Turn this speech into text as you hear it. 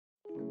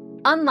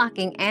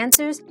unlocking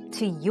answers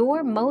to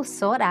your most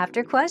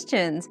sought-after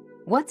questions.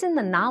 What's in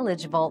the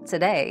Knowledge Vault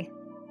today?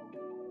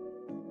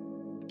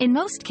 In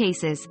most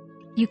cases,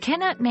 you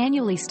cannot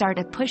manually start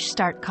a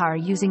push-start car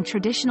using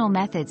traditional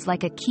methods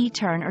like a key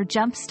turn or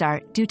jump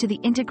start due to the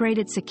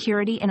integrated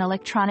security and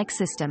electronic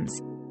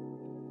systems.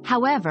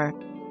 However,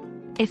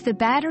 if the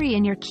battery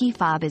in your key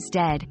fob is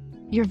dead,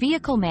 your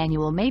vehicle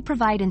manual may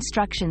provide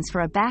instructions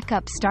for a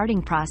backup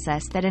starting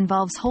process that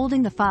involves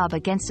holding the fob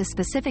against a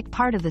specific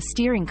part of the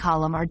steering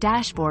column or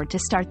dashboard to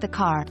start the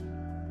car.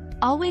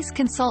 Always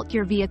consult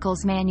your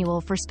vehicle's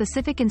manual for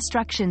specific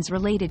instructions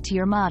related to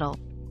your model.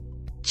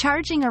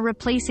 Charging or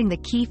replacing the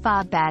key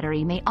fob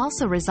battery may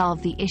also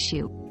resolve the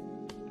issue.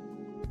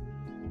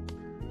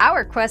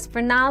 Our quest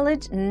for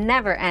knowledge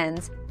never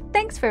ends.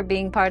 Thanks for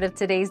being part of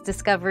today's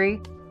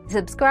discovery.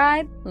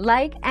 Subscribe,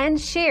 like,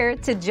 and share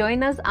to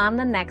join us on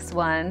the next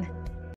one.